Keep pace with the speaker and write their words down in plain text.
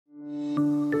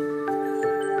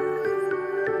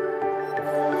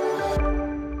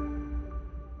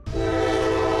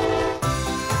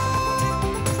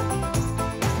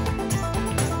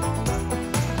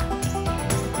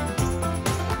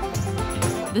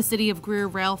The City of Greer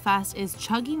Railfest is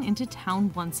chugging into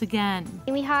town once again.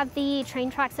 We have the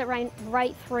train tracks that run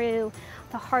right through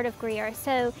the heart of Greer,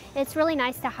 so it's really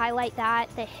nice to highlight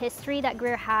the history that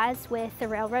Greer has with the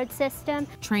railroad system.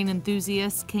 Train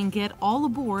enthusiasts can get all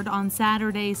aboard on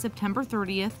Saturday, September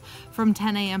 30th from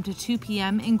 10 a.m. to 2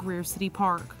 p.m. in Greer City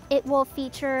Park. It will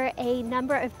feature a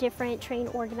number of different train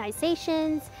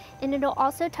organizations, and it'll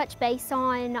also touch base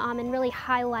on and really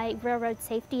highlight railroad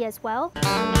safety as well.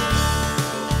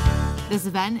 This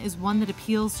event is one that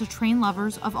appeals to train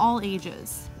lovers of all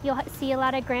ages. You'll see a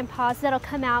lot of grandpas that'll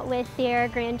come out with their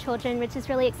grandchildren, which is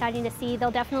really exciting to see. They'll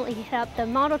definitely hit up the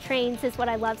model trains, is what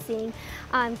I love seeing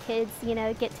kids,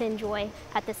 get to enjoy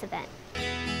at this event.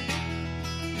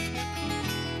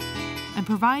 And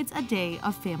provides a day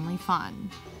of family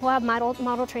fun. We'll have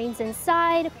model trains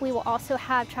inside. We will also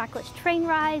have trackless train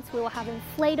rides. We will have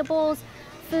inflatables,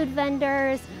 food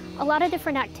vendors, a lot of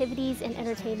different activities and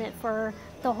entertainment for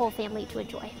the whole family to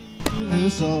enjoy.